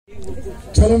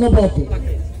Chalanabatu.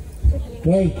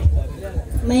 Right.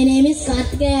 My name is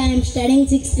Karthikeya. I am studying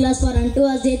 6th class. For unto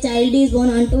us a child is born,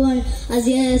 unto us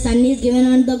a son is given,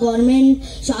 and the government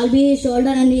shall be his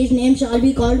shoulder, and his name shall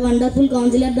be called Wonderful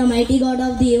Counselor, the Mighty God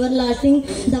of the Everlasting,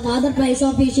 the Father Price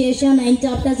of Propitiation. 9th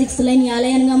chapter 6th line.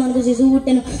 యాలయనగా మనకు శిశువు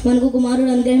పుట్టెను, మనకు కుమారుడు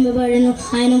అనుగ్రహింపబడెను,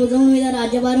 ఆయన భుజం మీద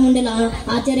రాజ్యభారం ఉండెను.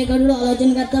 ఆశ్చర్యకరుడు,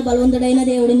 ఆలోచనకర్త, బలవంతుడైన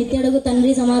దేవుడు, నిత్యుడు,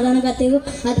 తండ్రి, సమాధానకర్తయు,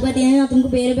 అధిపతి అయిన అతనికి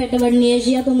పేరు పెట్టబడింది.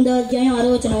 ఏషియా 9వ అధ్యాయం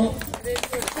 6వ వచనం.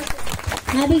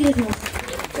 Happy Christmas.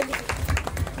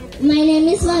 My name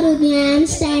is Varuni. I am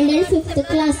standing 5th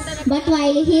class. But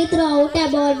while he thought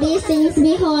about these things,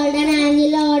 behold, an angel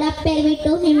Lord appeared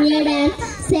to him a dance,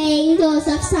 saying,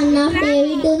 Joseph, son of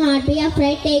David, do not be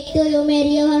afraid. Take to you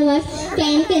Mary your wife,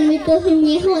 came to him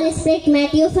a Holy Spirit.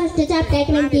 Matthew 1st chapter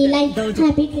 29.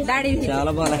 Happy Christmas.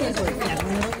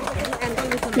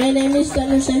 My name is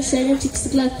Tanush. I am studying 6th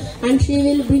class, and she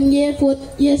will bring a forth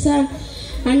a son,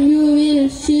 and you will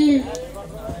shield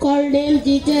call them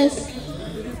Jesus.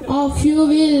 Of you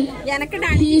will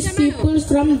his people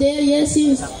from their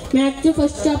sins. Matthew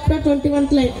 1st chapter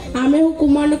 21th line. ఆమె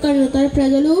కుమారుడు కను తన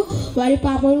ప్రజలు వారి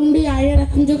పాపం నుండి ఆయన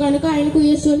రక్షించు కనుక ఆయనకు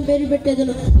యేసు అని పేరు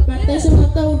పెట్టేదను. మత్తయి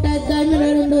సువార్త 1వ అధ్యాయం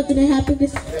 22వ వచనం. Happy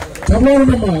Christmas.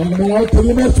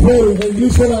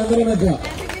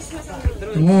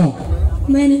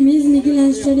 My name is Nikhil. I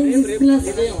am studying 6th class.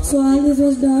 So all this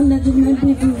was done that it might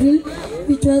be fulfilled,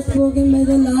 which was spoken by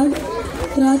the Lord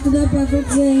through the prophet,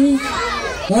 saying,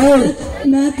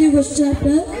 Matthew 1st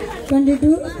chapter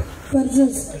 22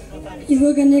 verses. ఇగో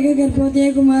కన్యక గర్భవతి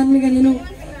కుమారుని కనెను,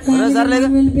 ఆయన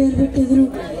పేరు పెట్టెదరు.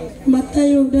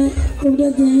 మత్తయి 1వ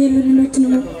అధ్యాయం 22వ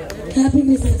వచనం. Happy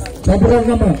Christmas.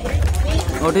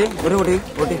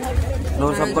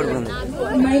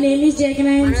 My name is Jack and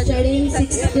I am studying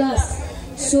 6th class.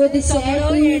 So the sad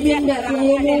news in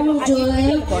Bethlehem of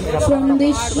Joel from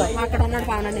this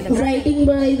writing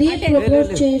by the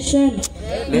proposition.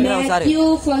 Matthew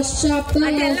 1st chapter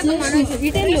verses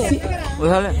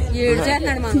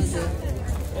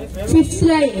 5th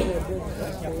line.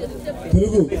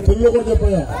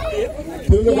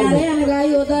 అనగా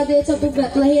యోధా దేశపు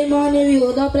బెత్లెహేము అనేవి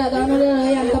యోధా ప్రధానులు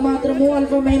ఎంత మాత్రము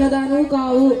అల్పమైన దాను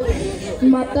కావు.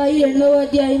 మత్తయి 2వ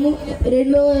అధ్యాయము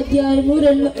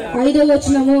 5వ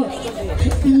వచనము.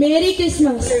 Merry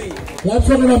Christmas.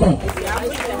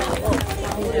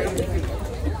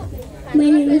 My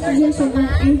name is Joshua.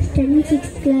 I am studying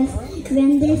 6th class.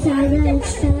 When they saw the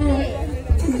star,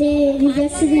 they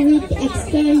rejoiced with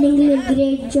exceedingly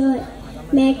great joy.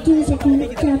 Matthew 2nd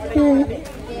chapter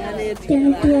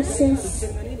 10th verses.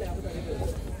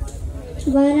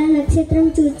 వారా నక్షత్రం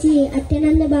చూచి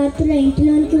అత్యనంద భారతుల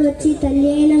ఇంటిలోనికి వచ్చి తల్లి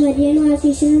అయిన మరియను ఆ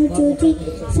శిశువును చూచి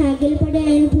సాగిలపడి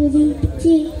ఆయన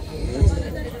పూజించి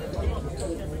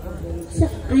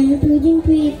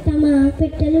తమ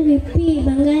పెట్టెలు విప్పి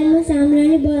బంగారము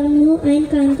సామ్రాణి బోరము ఆయన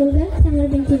కానుకలుగా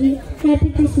సమర్పించింది. Happy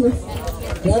Christmas.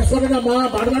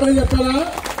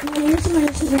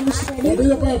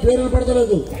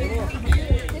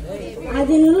 ఆ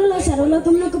దినంలో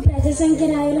సర్వలోకములకు ప్రజల సంఖ్య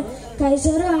రాయల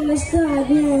కైసరు ఆగస్టు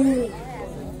ఆజ్ఞ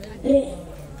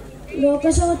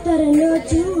లోకసవత్త 2వ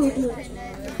వచనం.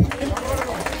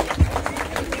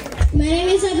 My name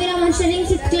is Abhiram. I am studying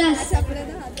 6th class.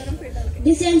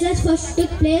 The census first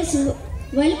took place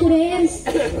while Quirinius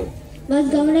was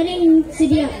governing in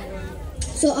Syria.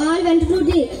 So all went to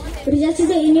the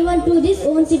registered anyone to this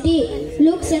own city.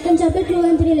 Luke 2nd chapter 2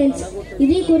 and 3 lines.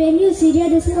 ఇది కురేనియస్ Syria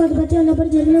దేశం అధిపతి ఉన్నప్పుడు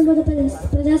జరిగిన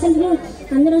ప్రజాసంఖ్యలో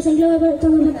అందరూ సంఖ్యలో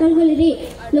 94 వెళ్ళి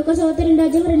లోకసభ 2వ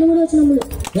అధ్యాయం 2-3 వచనములు.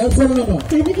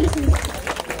 Happy Christmas.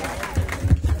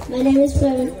 My name is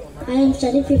Praveen. I am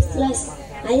studying 5th class.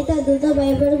 అయితే అద్భుత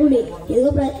భయపడుకుడి,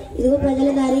 ఇదిగో ప్రజల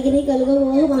దారికి కలుగబో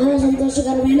మహా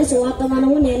సంతోషకరమైన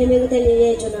సువార్తమానము నేను మీకు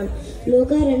తెలియజేస్తున్నాను.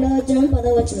 లూకా 2వ అధ్యాయం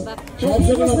 10వ వచనం.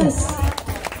 Happy Christmas.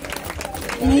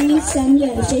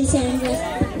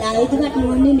 దావీదు పట్టణం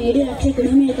నుండి నేడు రక్షకుడు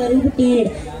మీరు కరువు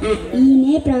పుట్టినాడు,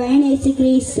 ఈయనే ప్రయాణ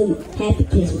యేసుక్రీస్తు. Happy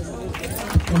Christmas.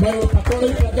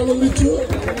 దేవుడు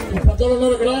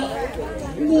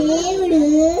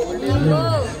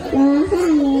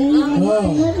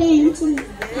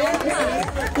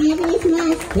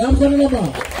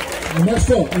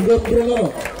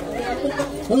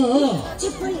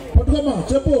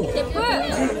చెప్పు.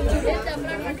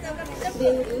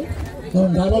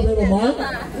 డాబాబేమమ్మా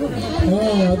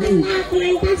అది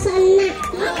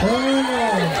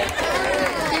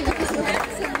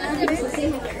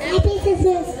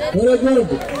వెరీ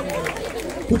గుడ్.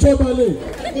 కూర్చోపాలి.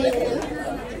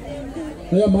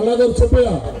 అయ్యా మళ్ళా గారు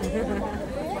చెప్పయ్యా.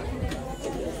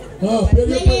 My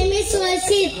name is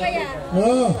Swasith.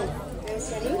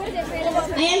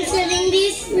 I am studying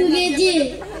this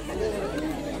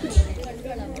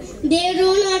దేవుడు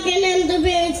నాకైనా ఎంతో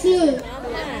ప్రేమిస్తున్నాడు.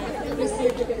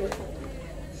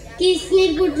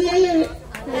 కృష్ణుడి పుట్టిన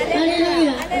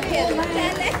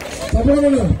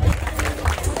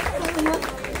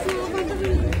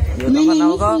My name is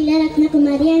Leela Ratna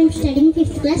Kumari. I am studying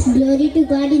 5th class. Glory to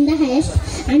God in the highest,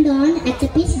 and on at the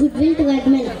peace, goodwill toward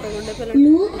men.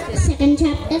 Luke 2nd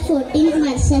chapter 14th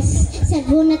verses.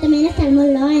 సర్వోన్నతమైన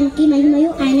స్థలములో ఆయనకి మహిమయు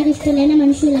ఆయన ఇష్టలైన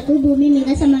మనుషులకు భూమి మీద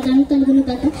సమాధానం కలుగును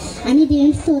కాక అని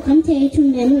దేవుని స్తోత్రం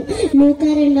చేయుచుండెను. లూకా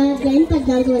 2వ అధ్యాయం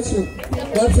 14వ వచనం.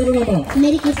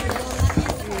 Merry Christmas.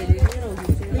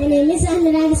 My name is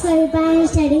Anurag Swarupa. I am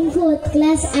studying 4th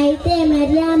class. అయితే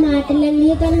మరి ఆ మాటలన్నీ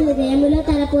తన హృదయములో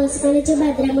తల పోసుకొని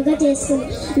భద్రముగా చేసుకుని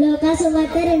లోకా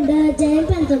సువార్త 2వ అధ్యాయం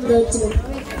 19వ వచనం.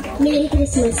 Merry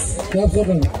Christmas.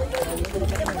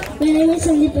 My name is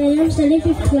Sandeep. I am studying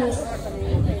 5th class.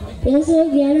 యేసు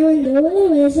జ్ఞానమందు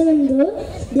వయసునందు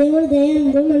దేవుడు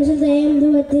దయందు మనుషుల దయందు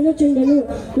వర్తిల్లుచుండెను.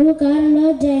 లూకా 2వ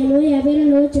అధ్యాయము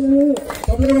 52వ వచనము.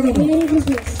 Merry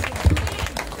Christmas.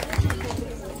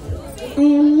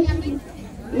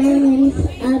 My name is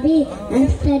Abhi. I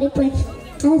study 5th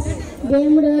class.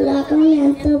 దేవుడు లోకం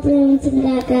ఎంతో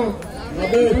ప్రేమించుగాక.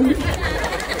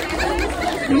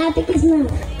 Happy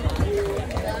Christmas.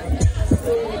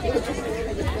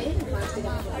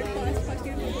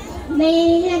 My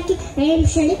name is Lucky. I am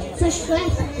studying 1st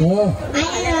class. I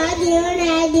love you and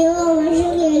I do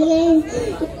worship you.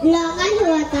 Loka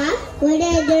Suwata, what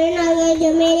I do now is to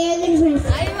Merry Christmas.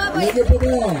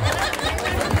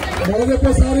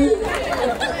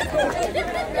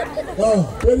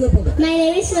 My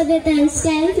name is Swadhita. I am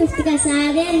studying 5th class.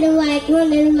 Adi and Vaikul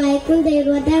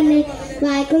Devata and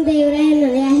Vaikul Devara and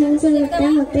Yahoo Swadhita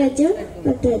Hotraju.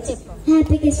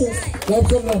 Happy Christmas.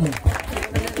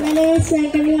 My name is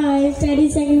Sakari. I study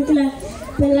 2nd class.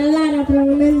 పిల్లలారా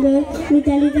ప్రభునందు మీ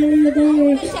తల్లిదండ్రులతో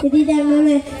ఇది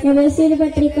ధర్మమే ఎవరి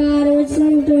పత్రిక 6వ వచనం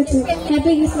ఉంటవచ్చు.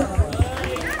 Happy Christmas.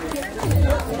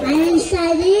 I am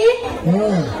studying. I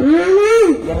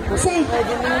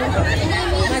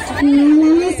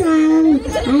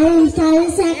am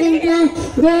studying 2nd class.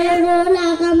 దేవుడు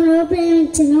లోకమును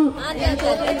ప్రేమించెను.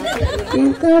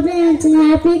 ఎంతో ప్రేమించెను.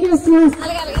 Happy Christmas.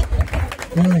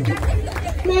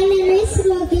 My name is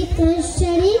Rohit. I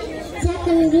study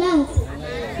 2nd class.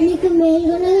 నీకు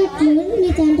మేల్గొనగట్లు నీ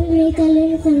తండ్రి నీ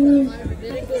తల్లిని సన్మానం.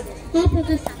 Happy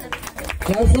Christmas.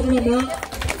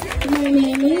 My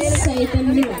name is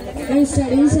Saitanya. I am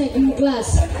studying 2nd class.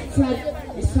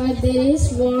 For there is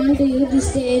born to you this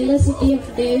day in the city of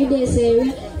David a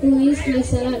Savior who is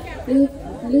Messiah.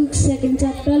 Luke 2nd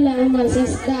chapter 11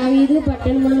 verses. దావీదు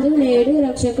పట్టణమందు నేడు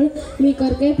రక్షకుడు మీ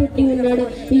కొరకే పుట్టి ఉన్నాడు.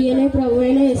 ఈయనే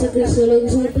ప్రభువైన యేసుక్రీస్తు.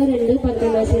 లూకా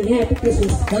 2:19. Happy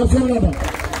Christmas.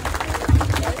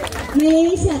 My name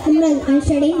is Sakumraj. I am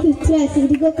studying 5th class.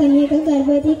 ఇదిగో కన్యక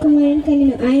గర్భవతి కుమారుని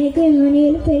కనిను. ఆయనకు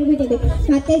ఇమ్మానుయేలు పేరు పెట్టదు.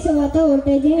 మత్తయి సువార్త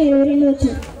 1:22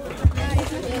 వచనం.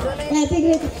 Happy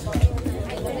Christmas.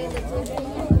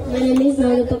 My name is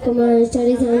Madhupa Kumar. I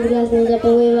study 7th class. నేను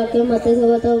చెప్పబోయే వాక్యం మత్తయి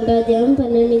సువార్త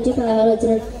 1:12-12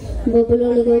 వచనం.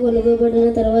 బొబ్బులోనికో కొనుకోబడిన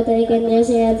తర్వాత కన్యా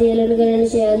షయాల్తీయులను కనని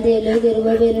షయాల్తీయులు,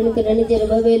 జెరుబాబేలును కనని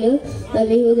జెరుబాబేలు,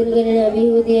 అబీహూదును కనని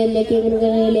అబీహూదు, ఎల్యాకీమును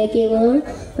కనని ఎల్యాకీము,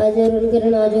 అజోరును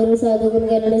కనని అజోరు, సాధుకును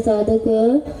కనని సాధుకు,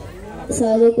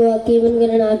 అకీమును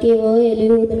కనని అకీము,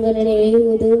 ఎలీహూదును కనని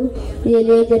ఎలీహూదు,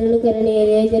 ఎలియేజరును కనని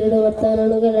ఎలియేజరుడు,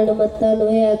 మత్తానును కనని మత్తాను,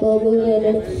 యాకోబును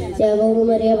కనని యాకోబు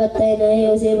మరియా భర్త అయిన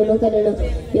యోసేపును కనను,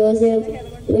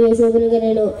 యోసేపును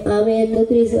కనను. ఆమె యందు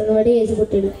క్రీస్తును బట్టి యేసు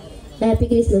పుట్టెను. Happy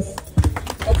Christmas.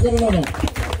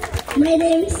 My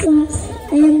name is Swax.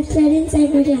 I am studying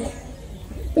 2nd class.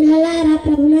 పిల్లలారా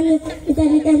ప్రభువును మీ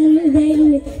తల్లిదండ్రులు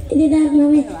దైవమే ఇది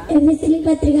ధర్మమే. ఎఫెసీయుల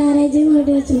పత్రిక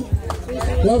 6:1 వచనం.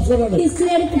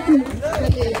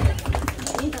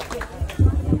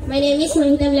 My name is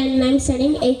Mahita and I am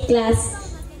studying 8th class.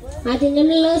 ఆ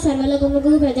దినములలో సర్వలోకముకు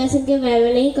ప్రజాసంఖ్య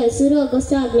వ్యాయమని కల్సూరు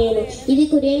అగస్టు ఆజ్ఞేయులు. ఇది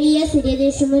కురేనియా సిరియా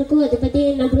దేశములకు అధిపతి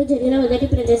అయినప్పుడు జరిగిన మొదటి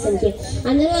ప్రజా సంఖ్య.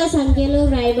 అందరూ ఆ సంఖ్యలో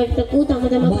వ్రాయబట్టకు తమ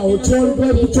తమ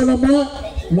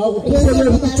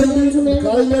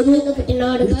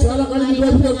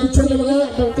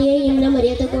గర్భవతి అయిన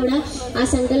మరియతో కూడా ఆ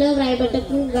సంఖ్యలో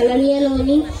వ్రాయబట్టకు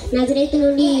గలిలయలోని నజరేతు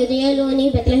నుండి యూదయలోని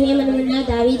బెత్లెహేమున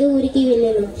దావీదు ఊరికి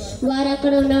వెళ్ళాను. వారు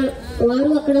అక్కడ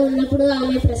ఉన్నప్పుడు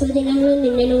ఆమె ప్రసవ దినంలో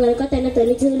నిన్నెను కనుక తన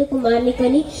తొలి చెవులు కుమారుని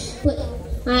కని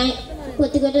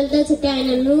పొత్తిగొడ్డలతో చుట్టి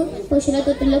ఆయనను పురుషుల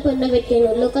తొట్టులో పొందబెట్టాను.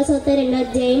 లూకా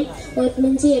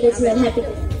 2:1-7. Happy.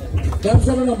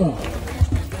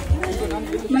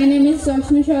 My name is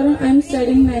Soshna Sharon. I am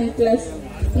studying 9th class.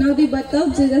 Now the birth of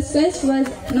Jesus Christ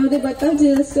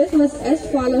was as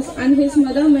follows. And his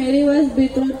mother Mary was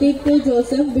betrothed to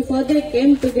Joseph. Before they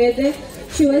came together,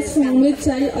 she she was found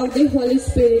child of the Holy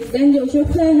Spirit. Then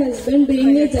Joseph, her husband,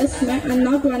 being a just man and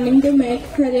not wanting to make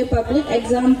her a public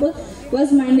example, was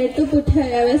minded to put her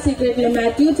away secretly.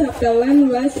 Matthew chapter 1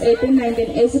 verse 18-19.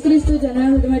 యేసుక్రీస్తు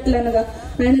జననమనగా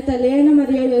ఆయన తల్లి అయిన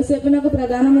మరియు యోసేపునకు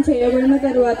ప్రదానము చేయబడిన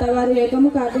తరువాత వారు ఏకము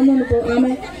కాకమునుపు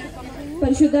ఆమె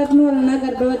పరిశుద్ధాత్మ వలన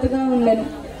గర్భవతిగా ఉండెను.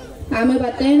 ఆమె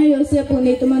భర్త అయిన యోసేపు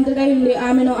నీతిమంతుడై ఉండి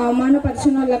ఆమెను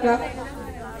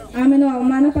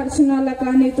అవమానపరచునొల్లక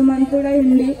నీతిమంతుడై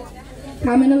ఉండి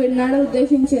ఆమెను విన్నాడ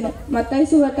ఉద్దేశించెను. మత్తయి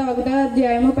సువార్త 1వ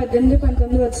అధ్యాయము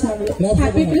 18-19 వచనములు.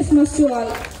 Happy Christmas to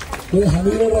all.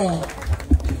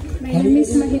 My name is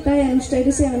Mahita. I am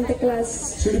studying 7th class.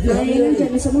 ఆయన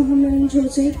జనసమూహం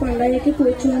చూసి పండగకి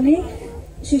కూర్చొని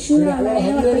శిశువు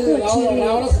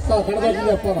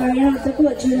ఆయన వద్దకు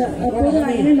వచ్చాడు. అప్పుడు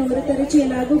ఆయన నోరు తెరిచి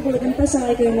ఎలాగో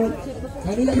బోధింపసాగాను.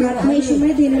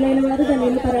 ఆత్మీయమై దీనులైన వారు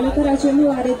ధన్యులు, పరలోక రాజ్యము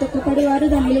వారి దుఃఖపడి వారు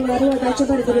ధన్యులు, వారు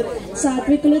ఓదార్చబడుదురు.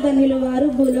 సాత్వికులు ధన్యులు, వారు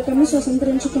భూలోకము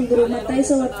స్వతంత్రించుకుందరు. మత్తయి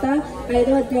సువార్త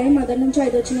 5వ అధ్యాయం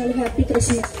 1-5 వచనాలు. Happy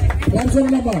Christmas.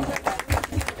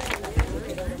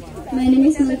 My name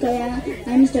is Malkaya.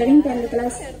 I am studying 10th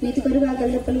class. నీతిపరు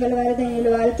వాగ్దానములు గలవారు ధన్యులు,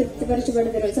 వారు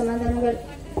తృప్తిపరచబడుదురు. సమాధానం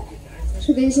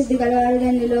హృదయ సిద్ధి గలవారు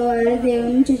ధన్యులు, వారు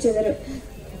దేవుని చూచెదరు.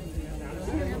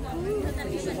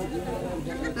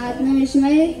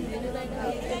 ఆత్మవిషమై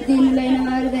దీనులైన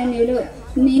వారు ధన్యులు,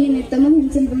 నీ నిమిత్తము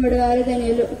హింసింపబడు వారు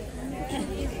ధన్యులు.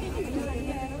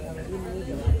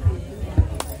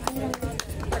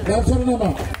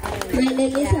 My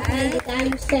name is Sapnagita. I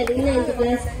am studying 9th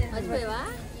class.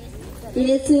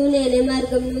 యేసు నేనే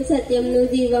మార్గమును సత్యమును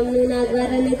జీవమును, నా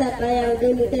ద్వారానే తప్ప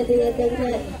ఎవరిని తండ్రి వద్దకు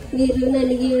మీరు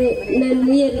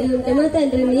నన్ను ఎరిగి ఉంటే మా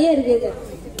తండ్రిని ఎరిగేదా.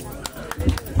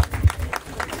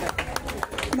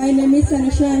 My name is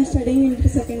Anusha. I am studying into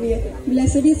 2nd year.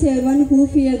 Blessed is everyone who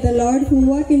fear the Lord, who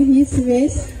walk in His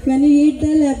ways. When you eat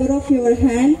the labor of your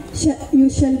hand, you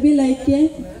shall be like a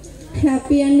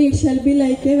happy, and it shall be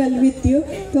like a well with you.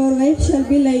 Your wife shall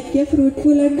be like a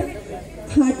fruitful and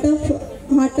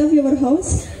heart of your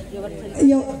house.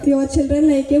 Your children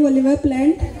like a olive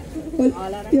plant.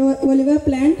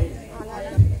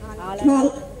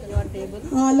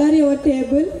 All are your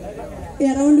table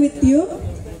around with you.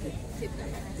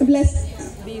 Bless.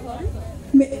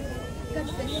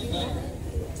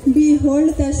 Behold,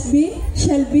 thus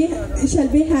shall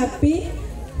be happy,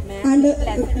 and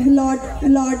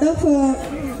Lord of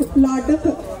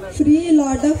free,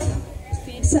 Lord of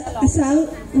Psalm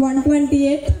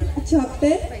 128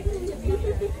 chapter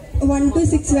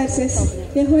 1-6 verses.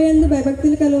 యెహోవాయందు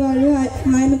భయభక్తులు కలవాడు,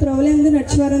 ఆయన త్రోవలందు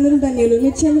నడిచేవారందరూ ధన్యులు.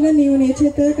 నిశ్చయముగా నీవు నీ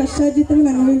చేత కష్టార్జితం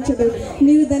అనుభవించదు.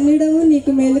 నీవు ధన్యుడవు,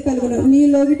 నీకు మేలు కలుగును. నీ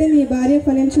లోగిట నీ భార్య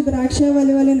ఫలించు ద్రాక్ష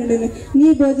వలి వలె నుండును. నీ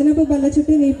భోజనపు బల్ల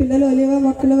చుట్టూ నీ పిల్లలు ఒలివ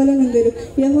మొక్కల వలె నుండురు.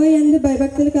 యెహోవాయందు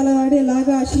భయభక్తులు కలవాడు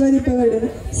ఎలాగా ఆశీర్వదింపబడును.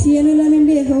 సీయోనులో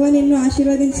నుండి యెహోవా నిన్ను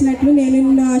ఆశీర్వదించినట్లు నేను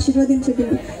నిన్ను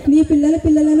ఆశీర్వదించుదును. నీ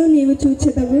పిల్లలను నీవు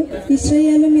చూచెదవు.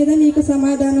 ఇశ్రాయేలు మీద నీకు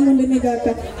సమాధానం ఉండును గాక.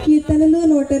 కీర్తనలు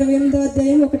 128వ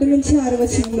అధ్యాయం 1-6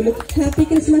 వచనములు. Happy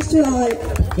Christmas to all.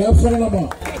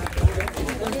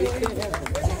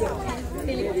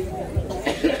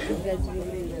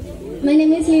 My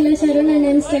name is Leela Sharon and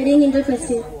I am studying inter first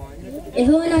year.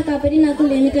 యెహోవా నా కాపరి, నాకు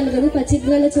లేమి కలగదు.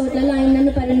 పచ్చికగల చోట్లలో ఆయన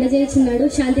నన్ను పరుండజేయుచున్నాడు.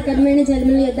 శాంతికరమైన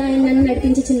జలముల యొద్ద ఆయన నన్ను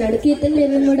నడిపించుచున్నాడు. కీర్తనలు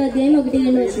 23వ అధ్యాయం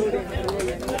 1-2 వచనాలు.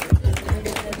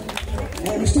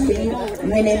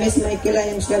 My name is Michael. I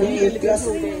am studying 8th class.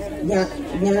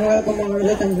 జ్ఞానగల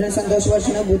కుమారుడు తండ్రిని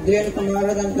సంతోషపరిచిన, బుద్ధి అని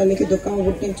కుమారుడు తన తల్లికి దుఃఖము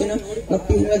పుట్టించును.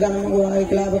 భక్తిహీన ధనము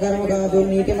వారికి లాభకరము కాదు,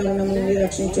 నీతి మరణము నుండి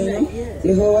రక్షించును.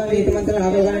 యెహోవా నీతిమంతుల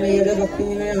ఆపగలనీయుడు,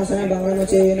 భక్తిహీన ఆసన భంగము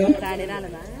చేయును.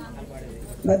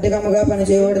 బద్ధకముగా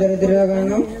పనిచేయవాడు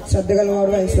దరిద్రుడుగాను, శ్రద్ధ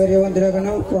గలవాడు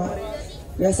ఐశ్వర్యవంతుడుగాను.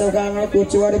 వేసవకాలంలో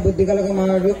కూర్చువాడు బుద్ధి కల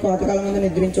కుమారుడు, కోతకాలం ముందు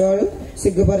నిద్రించేవాడు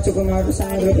సిగ్గుపరచు కుమారుడు.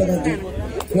 సామెతల పదవి.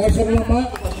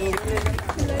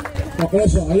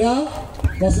 అయ్యా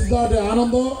వసంతాటి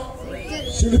ఆనందం,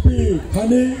 శిల్పి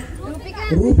హని,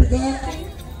 రూపిక,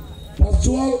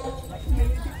 ప్రజ్వల్,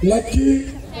 లక్కీ,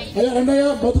 అయ్యా రండయ్యా,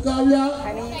 మధుకావ్య,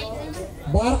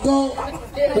 భార్గవ్,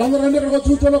 వీళ్ళందరూ రండి ఇక్కడికి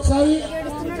చూసుకోండి ఒకసారి.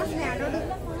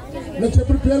 నేను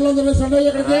చెప్పిన పేర్లందరూ రండి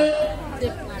ఇక్కడికి.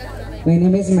 My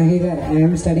name is Mahira. I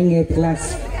am studying 8th class.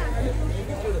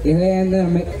 యెహోవాయందు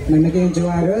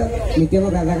నమ్మకించువారు నిత్యము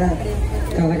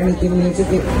కలగ నిత్యము నిలిచి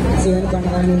శివుని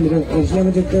కొండగానే ఉందరు.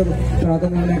 యెరూషలేము చుట్టూ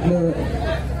పర్వతం ఉన్నట్లు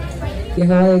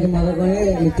యెహోవా ఇది మొదలుకొని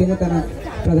నిత్యము తన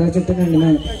ప్రజల చుట్టూ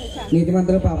నిండును.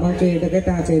 నీతిమంతులు పాపం చేయుటకై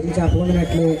తన చేతులు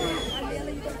చాపుకున్నట్లు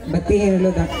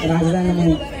భక్తిహీనులు రాజధానము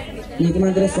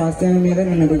నీతిమంతుల స్వాస్థ్యం మీద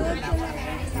ఉన్నది.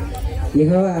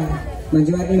 యెహోవా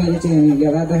మంచివారికి మేలు చేయను,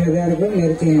 యథార్థ హృదయాలకు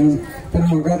మేలు చేయను.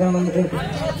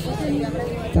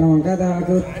 తన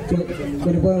వంకాదాలకు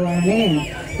కొనిపోవాలని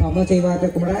పాపం చేయవాక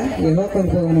కూడా ఏవో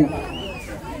కొనిపోవను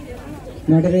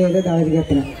నటులు ఏదో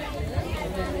దావతికెత్తున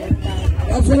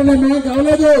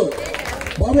కావలేదు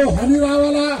బాబు. హనీ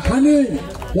రావాలా? హనీ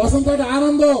వసంతో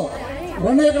ఆనందం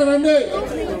రండి, ఇక్కడ రండి.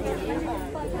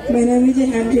 My name is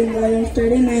Hamzin. I am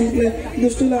studying 9th class.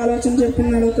 దుష్టుల ఆలోచన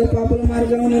చెప్పినాడు, పాపుల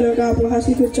మార్గం నిలక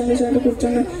అపహాసి కూర్చొని చాటు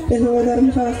కూర్చొని యెహోవా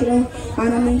ధర్మశాస్త్రం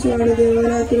ఆనందించేవాడు.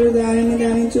 దేవరాత్రులు దానిని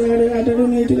ధ్యానించేవాడు. అతడు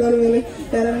నీటిలో వెళ్ళి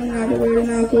ఎర్రని నాటబడి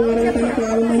నాకు వరగ తన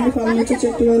కాలు మంది ఫలమిచ్చే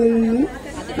చెట్టు వల్ల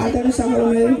అతడు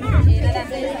సఫలమై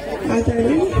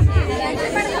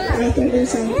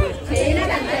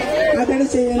అతడు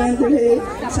చేయనంతటి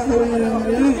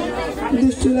సఫలమైనందున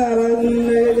దుష్టుల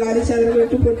అలాగుండే గాలి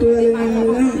చదరగొట్టు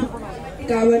పొట్టువలనందున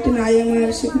కాబట్టి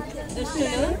న్యాయమర్చాడు.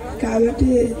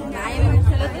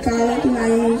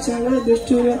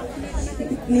 దుష్టుల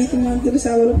నీతిమంతుల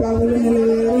సభలు పాపులు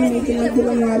నిలవారు. నీతిమంతుల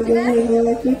మార్గం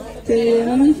యెహోవాకు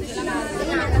తెలియను.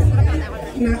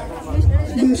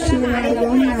 దుష్టుల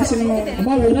మార్గం నాశనం.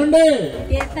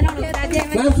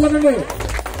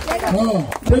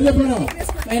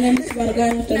 My name is Marga. I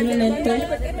am studying 9th class.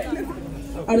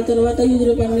 ఆడి తర్వాత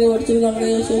యూదుల పండుగ వచ్చింది కనుక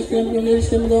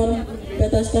ఇష్టం ద్వారా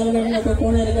పెద్ద స్థానం ఒక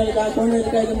కోణ ఎరగాలి, ఆ కోణ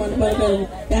ఎరగాలి మండపాలు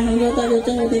హ్యాంగ్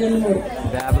వచ్చాను 3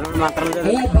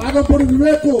 బాగపూడి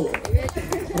Vivek.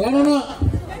 I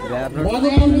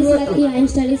am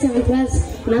studying 7th class.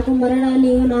 నా కుమారుడా,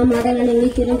 నీవు నా మాటలను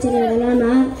అంగీకరించిన ఎడల,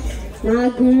 నా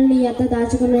ఆజ్ఞలను నీ యొద్ద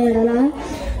దాచుకున్న ఎడల,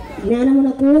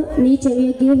 జ్ఞానమునకు నీ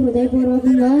చెవియొగ్గి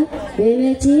హృదయపూర్వకంగా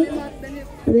వేవేచి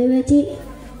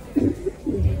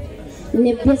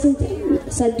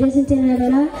సద్వేషించిన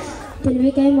ఎడల,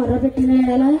 తెలివికై మొర్రపెట్టిన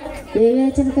ఎడల,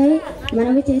 వివేచనకై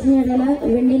మనవి చేసిన ఎడల,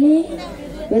 వెండిని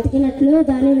వెతికినట్లు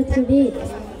దాన్ని వెతుకుడి,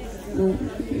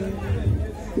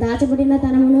 దాచబడిన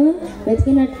తనమును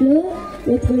వెతికినట్లు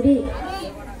వెతుకుడి.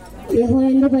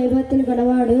 యెహోవాయందు భయభక్తులు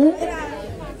గలవాడు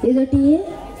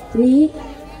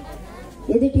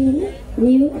ఎదుటి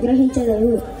నీవు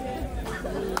గ్రహించదవు.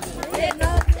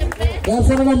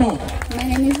 My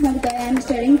name is Magda. I am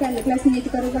studying 10th class. నీతి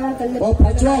కొరగా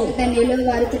దానిలో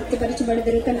వారు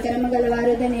తృప్తిపరచబడతారు. కనికరమ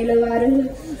గలవారు దానిలో వారు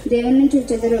దేవుని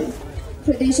చూచెదరు.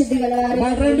 హృదయ శుద్ధి గలవారు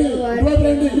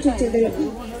చూచెదరు.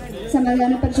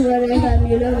 సమాధాన పరచువారు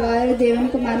దానిలో వారు దేవుని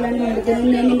కుమారులను నడుతారు.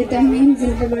 నేను నిమిత్తం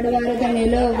హింసింపబడేవారు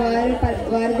దానిలో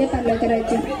వారిదే పరలోక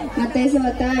రాజ్యం. మత్తయి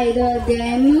సువార్త 5వ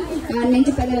అధ్యాయం 6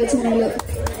 నుంచి 10 వచనాలు.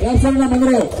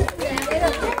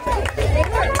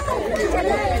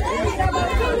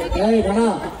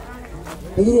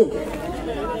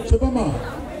 చెప్పమ్మా.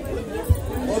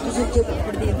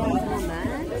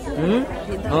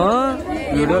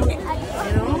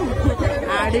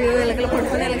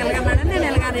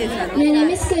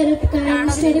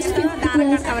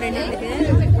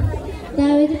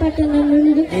 దావీదు పట్టణం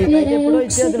నుండి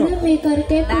మీ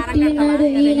కొరకే పుట్టి ఉన్నాడు.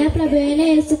 ఈయన ప్రభువైన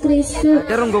యేసుక్రీస్తు.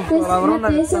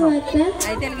 మత్తయి సువార్త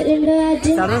 2వ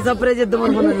అధ్యాయం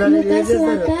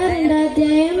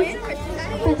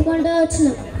 11వ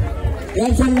వచనం.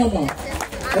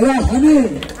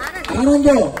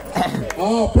 ఆనందం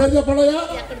పేరు చెప్పడయా?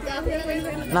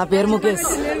 నా పేరు Mukesh.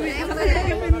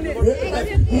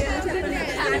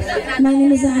 My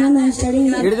name is Anand. I am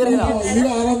studying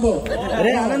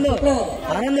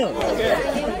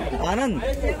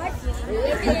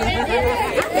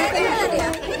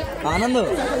ఆనందం.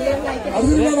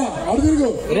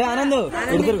 రే ఆనంద్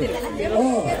ఎడుతురుగు.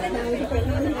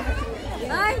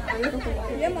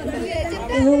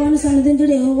 యెహోవాను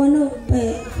సన్నిధించుడు. యెహోవాను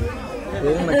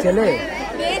మచ్చలే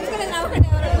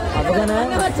అవగానే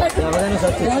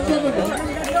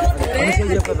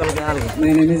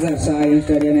My name is Arsha. I am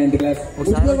studying 9th class.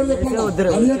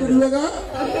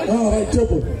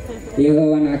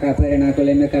 యెహోవా నా కాపరి, నాకు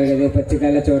లేమి కలగదు.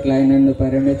 పచ్చికల చోట్ల నన్ను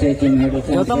పర్యటన చేస్తున్నాడు,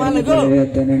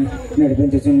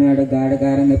 నడిపించుచున్నాడు.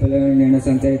 గాఢకారం పిల్లలను నేను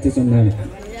సంచరించుచున్నాను.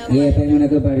 ఏ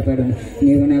పైమునకు భయపడను.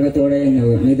 నీవు నాకు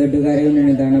తోడైనవు. నీ దొడ్డుగారే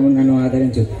నేను దండము నన్ను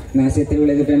ఆదరించు. నా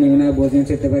శత్రువులు ఎదుట నీవు నా భోజనం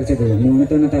సిద్ధపరచదు.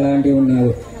 నూనెతో నా తలాంటి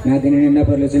ఉన్నావు. నా దిన నిండా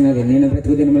పొర్లుచున్నది. నేను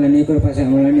బ్రతుకు దినముల నీ కృప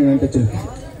శ్రమలను వెంటుచు.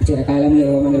 చిరకాలం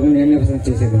యెహోవా మందిరమును నేను నివసం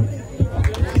చేసేది.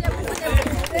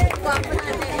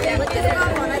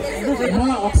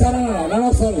 ఒకసారి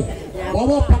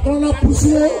బాబా పక్కన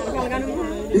పురుషులు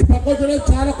ఈ పక్క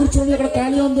చాలా కూర్చోండి. ఇక్కడ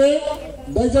ఖాళీ ఉంది.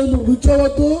 దయచేసి నువ్వు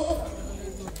కూర్చోవద్దు.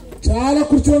 చాలా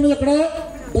కూర్చోండి ఇక్కడ.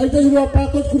 దయచేసి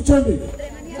పక్క కూర్చోండి.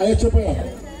 అయ్యా చెప్పయ్యా.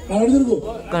 తిరుగు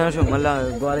నిమిషం మళ్ళా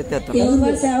గోడ ఎత్తేస్తాం. యెహోవా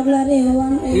సేవకులారా,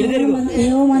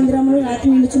 యెహోవా మందిరంలో రాత్రి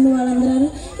నిలుచుండి వాళ్ళందరూ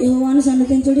యెహోవాను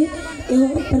సన్నతించుడి,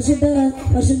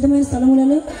 పరిశుద్ధమైన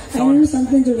స్థలములలో ఆయనను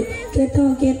సన్నతించుడి.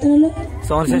 కీర్తనలు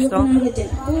సౌండ్ సిస్టమ్